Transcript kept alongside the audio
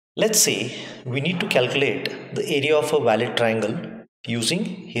Let's say we need to calculate the area of a valid triangle using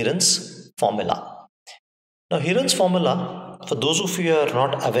Heron's formula. Now, Heron's formula, for those of you who are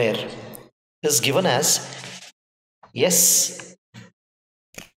not aware, is given as S.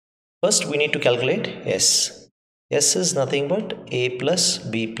 First, we need to calculate S. S is nothing but A plus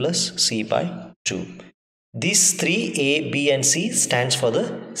B plus C by 2. These three A, B and C stands for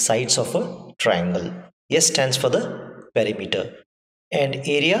the sides of a triangle. S stands for the perimeter. And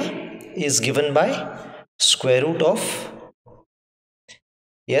area is given by square root of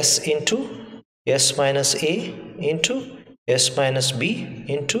S into S minus A into S minus B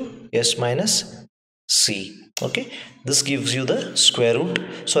into S minus C. Okay, this gives you the square root,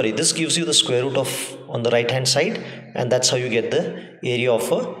 this gives you the square root of on the right hand side, and that's how you get the area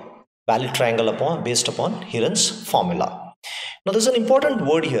of a valid triangle based upon Heron's formula. Now there's an important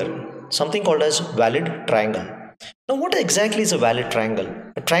word here, something called as valid triangle. Now what exactly is a valid triangle?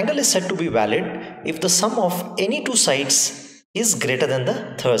 A triangle is said to be valid if the sum of any two sides is greater than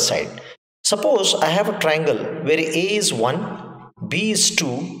the third side. Suppose I have a triangle where A is 1, B is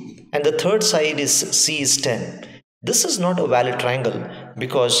 2 and the third side is C is 10. This is not a valid triangle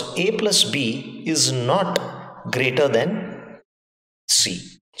because A plus B is not greater than C.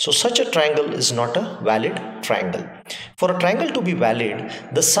 So such a triangle is not a valid triangle. For a triangle to be valid,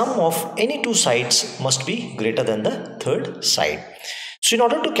 the sum of any two sides must be greater than the third side. So in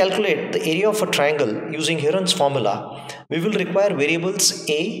order to calculate the area of a triangle using Heron's formula, we will require variables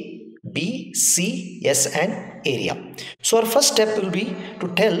A, B, C, S and area. So our first step will be to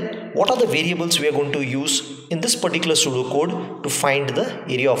tell what are the variables we are going to use in this particular pseudocode to find the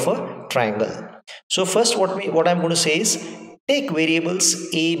area of a triangle. So first what I'm going to say is take variables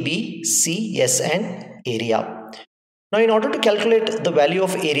A, B, C, S and area. Now in order to calculate the value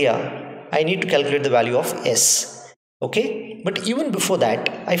of area, I need to calculate the value of S. Okay, but even before that,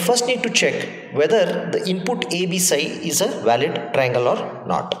 I first need to check whether the input ABC is a valid triangle or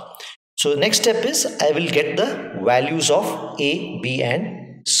not. So the next step is I will get the values of A, B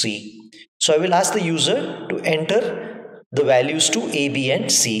and C. So I will ask the user to enter the values to A, B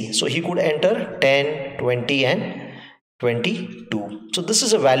and C. So he could enter 10, 20 and 22. So this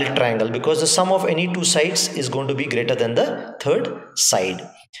is a valid triangle because the sum of any two sides is going to be greater than the third side.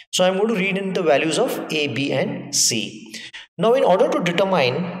 So I'm going to read in the values of A, B and C. Now in order to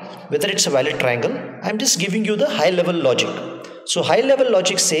determine whether it's a valid triangle, I'm just giving you the high level logic. So high level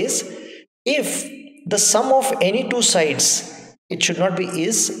logic says if the sum of any two sides, it should not be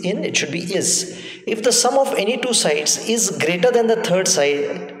it should be is. If the sum of any two sides is greater than the third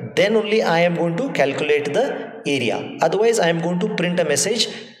side, then only I am going to calculate the area. Otherwise, I am going to print a message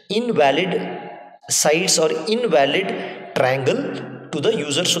invalid sides or invalid triangle to the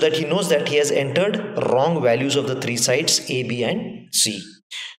user so that he knows that he has entered wrong values of the three sides A, B and C.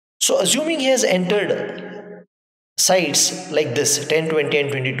 So assuming he has entered sides like this 10, 20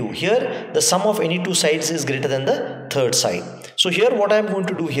 and 22, here the sum of any two sides is greater than the third side. So here what I am going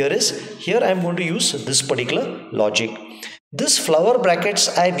to do here is, here I am going to use this particular logic. This flower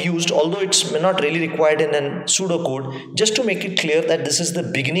brackets I've used, although it's not really required in a pseudocode, just to make it clear that this is the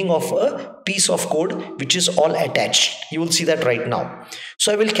beginning of a piece of code which is all attached. You will see that right now.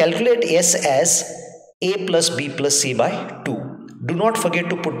 So I will calculate S as A plus B plus C by 2. Do not forget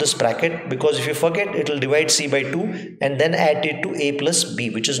to put this bracket because if you forget, it will divide C by 2 and then add it to A plus B,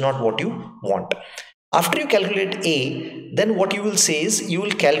 which is not what you want. After you calculate A, then what you will say is you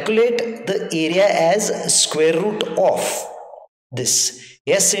will calculate the area as square root of this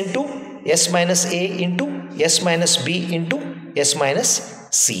S into S minus A into S minus B into S minus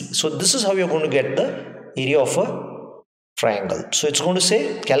C. So this is how you're going to get the area of a triangle. So it's going to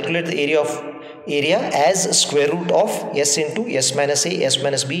say calculate the area as square root of S into S minus A, S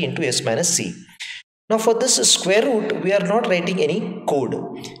minus B into S minus C. Now for this square root, we are not writing any code.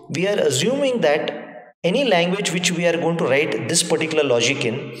 We are assuming that any language which we are going to write this particular logic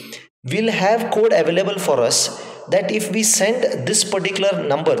in will have code available for us that if we send this particular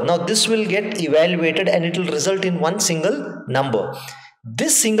number, now this will get evaluated and it will result in one single number.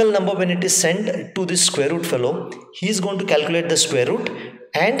 This single number, when it is sent to this square root fellow, he is going to calculate the square root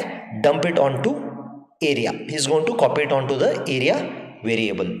and dump it onto area. He is going to copy it onto the area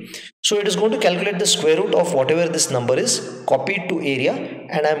variable. So it is going to calculate the square root of whatever this number is, copy it to area,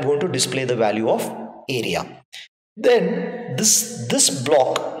 and I am going to display the value of area. Then this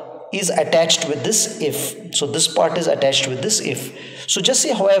block is attached with this if. So this part is attached with this if. So just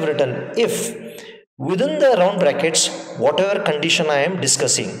see how I have written if. Within the round brackets, whatever condition I am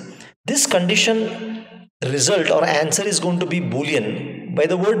discussing, this condition result or answer is going to be Boolean. By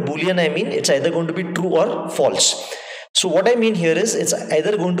the word Boolean, I mean it's either going to be true or false. So what I mean here is it's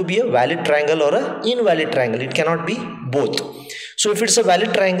either going to be a valid triangle or a invalid triangle. It cannot be both. So if it's a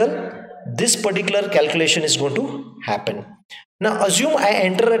valid triangle, this particular calculation is going to happen. Now assume I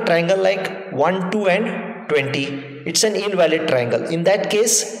enter a triangle like 1, 2 and 20. It's an invalid triangle. In that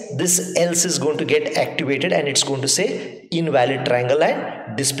case, this else is going to get activated and it's going to say invalid triangle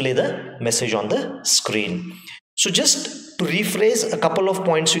and display the message on the screen. So just to rephrase a couple of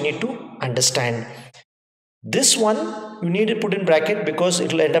points you need to understand. This one you need to put in bracket because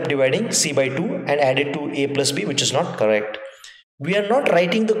it will end up dividing c by 2 and add it to a plus b, which is not correct. We are not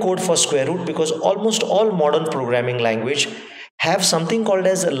writing the code for square root because almost all modern programming language have something called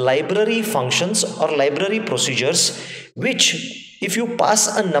as library functions or library procedures, which if you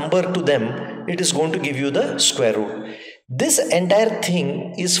pass a number to them, it is going to give you the square root. This entire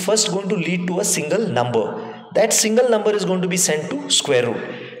thing is first going to lead to a single number. That single number is going to be sent to square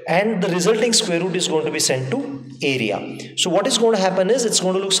root and the resulting square root is going to be sent to area. So what is going to happen is it's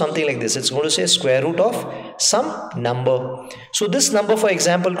going to look something like this. It's going to say square root of some number. So this number, for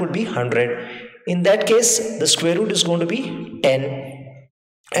example, could be 100. In that case, the square root is going to be 10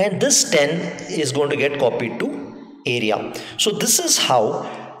 and this 10 is going to get copied to area. So this is how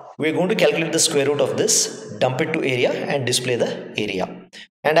we're going to calculate the square root of this, dump it to area and display the area.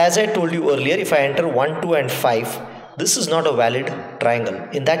 And as I told you earlier, if I enter 1, 2 and 5, this is not a valid triangle.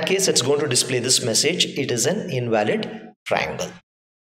 In that case, it's going to display this message. It is an invalid triangle.